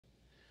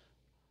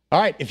All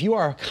right, if you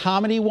are a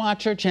comedy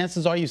watcher,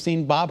 chances are you've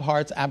seen Bob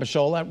Hart's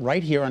Abishola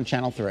right here on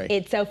Channel 3.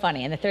 It's so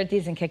funny, and the third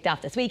season kicked off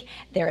this week.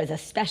 There is a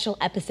special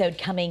episode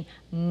coming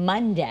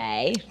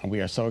Monday. And we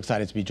are so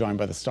excited to be joined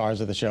by the stars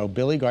of the show,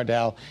 Billy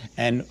Gardell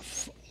and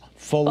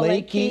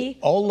Folake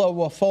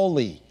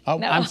Olawafole. Oh,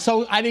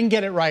 no. I didn't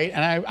get it right,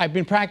 and I've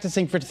been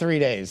practicing for 3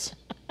 days.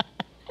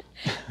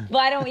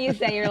 Why don't you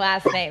say your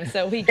last name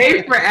so we can...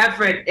 A for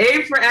effort.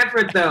 A for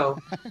effort, though.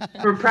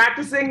 For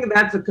practicing,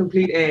 that's a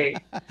complete A.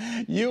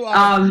 You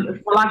are...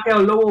 Folake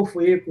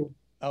Olawafole.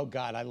 Oh,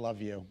 God, I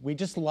love you. We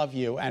just love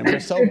you, and we're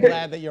so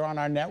glad that you're on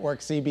our network,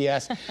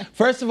 CBS.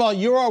 First of all,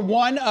 you are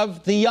one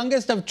of the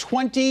youngest of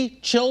 20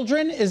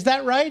 children. Is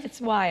that right?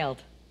 It's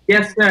wild.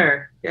 Yes,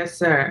 sir. Yes,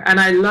 sir. And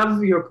I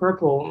love your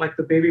purple, like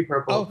the baby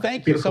purple. Oh,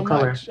 thank you so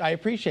much. I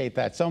appreciate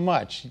that so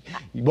much.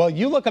 Well,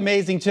 you look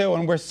amazing, too,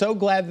 and we're so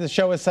glad the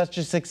show is such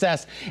a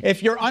success.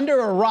 If you're under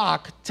a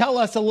rock, tell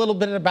us a little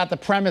bit about the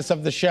premise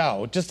of the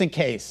show, just in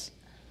case.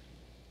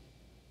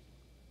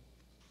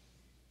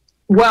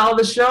 Well,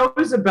 the show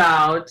is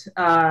about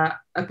a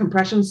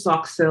compression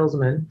sock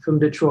salesman from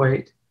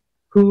Detroit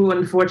who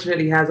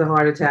unfortunately has a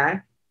heart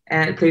attack,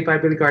 and played by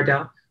Billy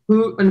Gardell,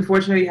 who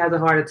unfortunately has a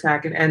heart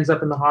attack and ends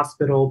up in the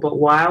hospital. But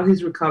while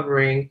he's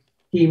recovering,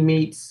 he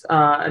meets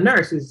a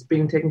nurse who's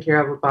being taken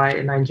care of by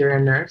a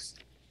Nigerian nurse,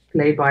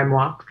 played by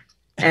moi.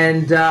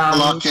 And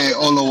Folake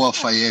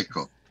Olawafole.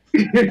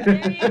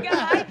 There you go.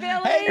 Hi,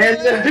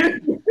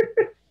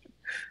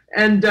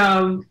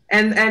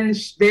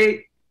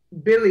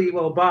 Billy.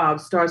 Bob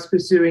starts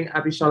pursuing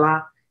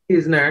Abishola,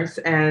 his nurse,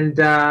 and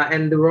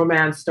the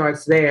romance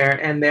starts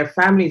there, and their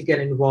families get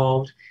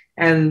involved,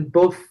 and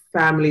both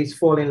families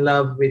fall in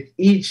love with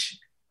each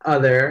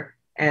other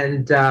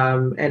and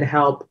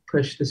help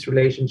push this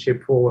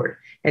relationship forward.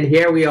 And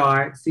here we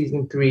are,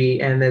 season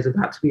 3, and there's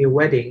about to be a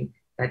wedding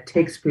that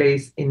takes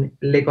place in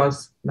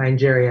Lagos,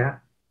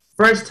 Nigeria.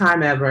 First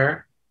time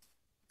ever,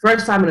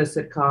 first time in a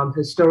sitcom,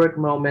 historic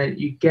moment.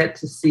 You get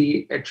to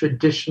see a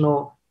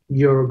traditional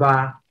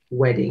Yoruba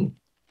wedding.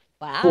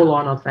 Wow. Full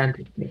on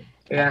authentically.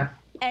 Yeah.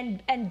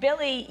 And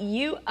Billy,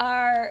 you're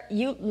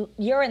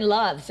in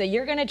love, so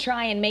you're gonna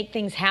try and make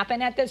things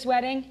happen at this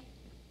wedding?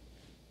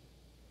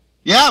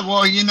 Yeah,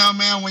 well, you know,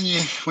 man, when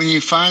you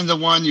find the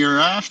one you're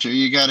after,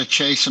 you got to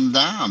chase them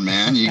down,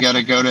 man. You got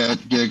to go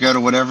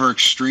to whatever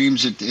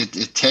extremes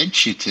it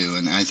takes you to.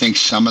 And I think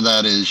some of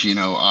that is, you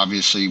know,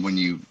 obviously when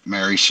you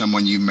marry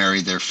someone, you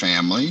marry their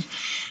family,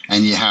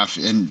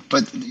 and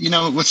but you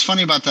know, what's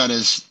funny about that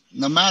is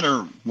no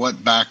matter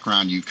what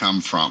background you come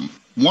from,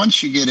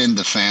 once you get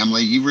into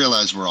family, you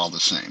realize we're all the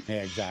same.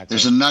 Yeah, exactly.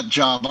 There's a nut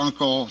job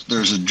uncle,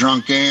 there's a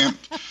drunk aunt,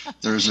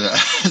 there's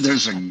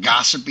a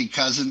gossipy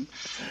cousin,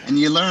 and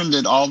you learn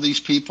that all these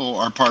people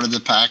are part of the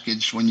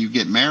package when you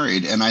get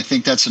married. And I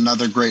think that's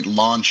another great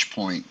launch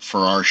point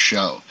for our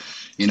show.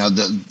 You know,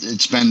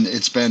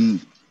 it's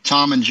been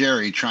Tom and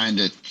Jerry trying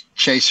to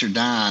chase her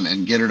down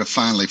and get her to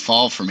finally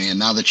fall for me, and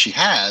now that she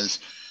has,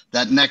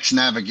 that next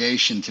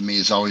navigation to me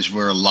is always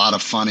where a lot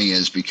of funny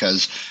is,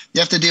 because you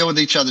have to deal with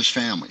each other's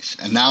families,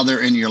 and now they're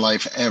in your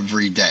life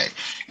every day.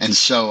 And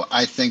so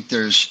I think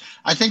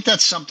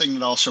that's something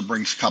that also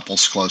brings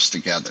couples close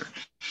together,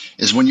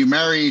 is when you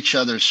marry each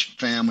other's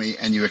family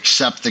and you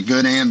accept the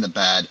good and the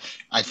bad.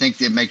 I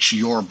think it makes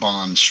your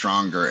bond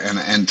stronger,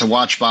 and to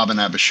watch Bob and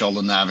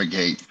Abishola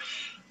navigate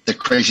the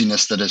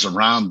craziness that is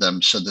around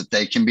them so that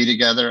they can be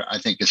together, I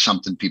think is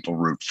something people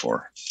root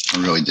for.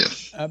 I really do.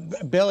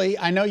 Billy,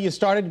 I know you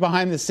started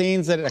behind the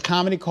scenes at a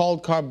comedy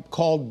called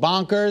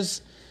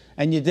Bonkers,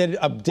 and you did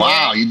a dare.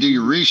 Wow, you do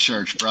your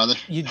research, brother.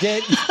 You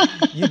did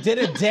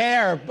a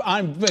dare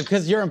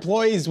because your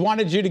employees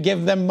wanted you to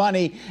give them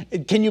money.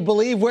 Can you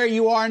believe where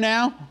you are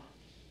now?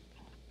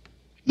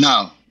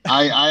 No.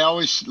 I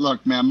always,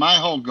 look, man, my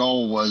whole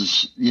goal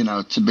was, you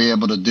know, to be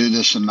able to do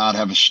this and not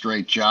have a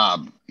straight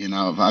job. You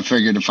know, I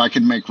figured if I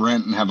could make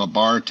rent and have a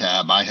bar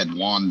tab, I had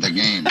won the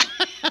game.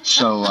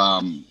 So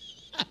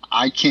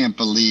I can't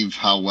believe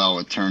how well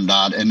it turned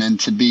out. And then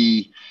to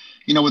be,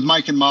 you know, with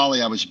Mike and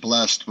Molly, I was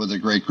blessed with a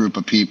great group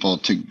of people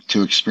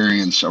to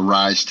experience a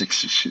rise to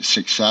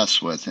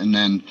success with. And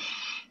then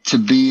to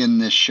be in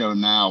this show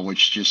now,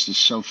 which just is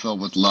so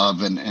filled with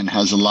love and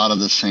has a lot of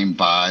the same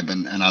vibe.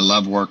 And I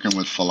love working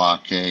with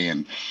Folake,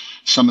 and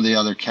some of the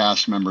other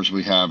cast members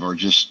we have are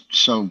just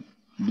so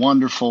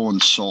wonderful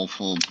and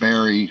soulful.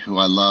 Barry, who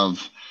I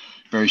love,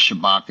 Barry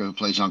Shabaka, who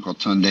plays Uncle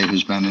Tunde,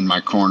 who's been in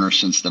my corner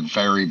since the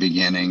very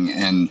beginning.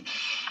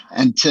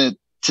 And to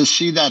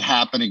see that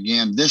happen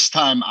again, this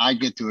time I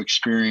get to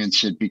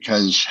experience it,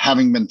 because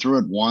having been through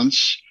it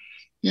once,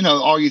 you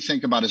know, all you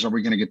think about is, are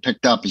we going to get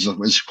picked up?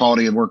 Is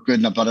quality of work good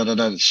enough? Da, da, da,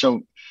 da.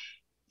 So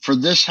for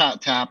this to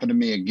happen to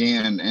me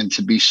again and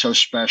to be so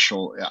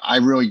special, I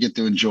really get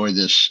to enjoy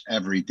this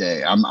every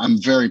day.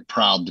 I'm very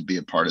proud to be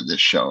a part of this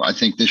show. I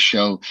think this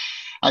show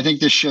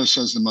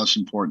says the most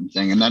important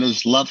thing, and that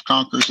is love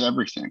conquers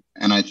everything.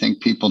 And I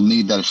think people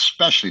need that,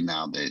 especially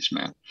nowadays,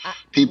 man.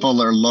 People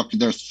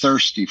they're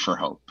thirsty for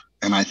hope,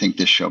 and I think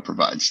this show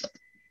provides that.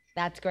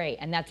 That's great,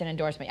 and that's an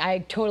endorsement. I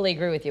totally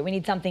agree with you. We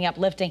need something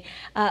uplifting.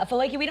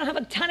 Falaki, we don't have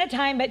a ton of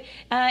time, but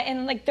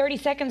in like 30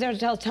 seconds or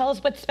so, tell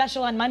us what's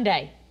special on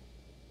Monday.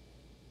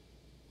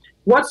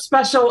 What's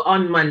special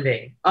on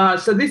Monday?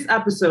 So this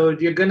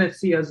episode, you're going to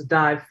see us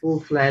dive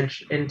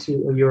full-fledged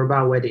into a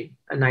Yoruba wedding,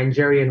 a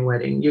Nigerian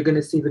wedding. You're going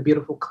to see the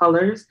beautiful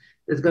colors.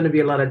 There's going to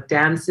be a lot of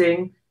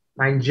dancing,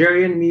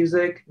 Nigerian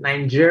music,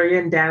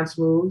 Nigerian dance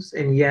moves,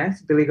 and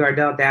yes, Billy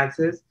Gardell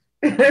dances.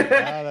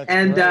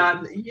 And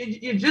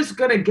you're just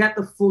going to get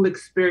the full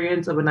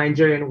experience of a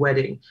Nigerian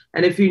wedding.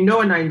 And if you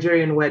know a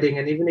Nigerian wedding,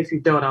 and even if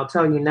you don't, I'll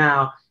tell you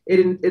now,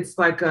 it's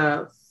like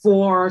a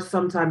 4,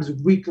 sometimes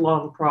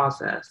week-long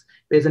process.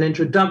 There's an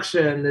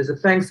introduction, there's a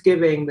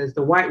Thanksgiving, there's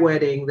the white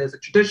wedding, there's a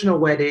traditional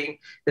wedding,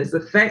 there's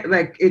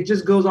like it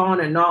just goes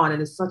on,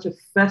 and it's such a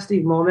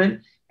festive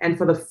moment. And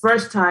for the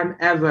first time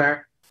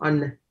ever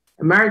on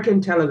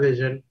American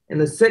television, in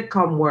the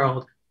sitcom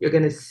world, you're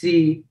going to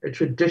see a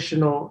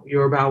traditional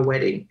Yoruba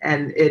wedding.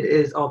 And it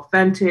is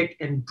authentic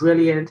and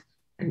brilliant.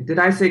 And did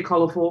I say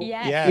colorful?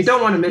 Yes. You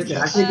don't want to miss it.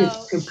 I think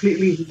it's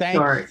completely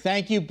historic.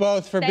 Thank you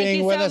both for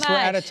being with us. We're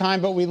out of time,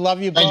 but we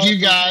love you both. Thank you,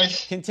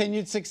 guys.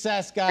 Continued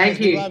success, guys. Thank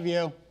you. We love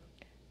you.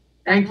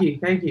 Thank you.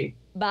 Thank you.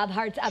 Bob,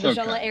 Hearts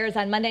Abishola airs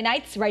on Monday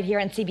nights right here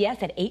on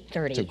CBS at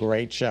 8:30. It's a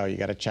great show. You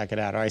got to check it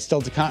out. All right,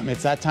 still to come.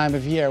 It's that time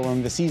of year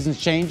when the seasons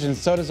change, and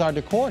so does our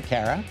decor,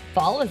 Kara.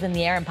 Fall is in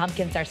the air, and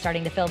pumpkins are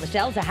starting to fill the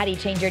shelves. So how do you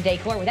change your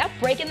decor without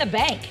breaking the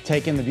bank?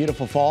 Take in the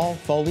beautiful fall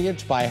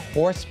foliage by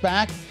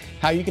horseback,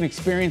 how you can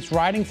experience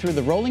riding through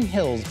the rolling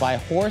hills by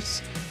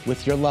horse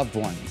with your loved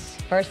ones.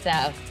 First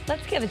out,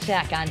 let's give a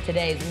check on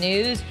today's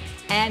news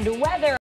and weather.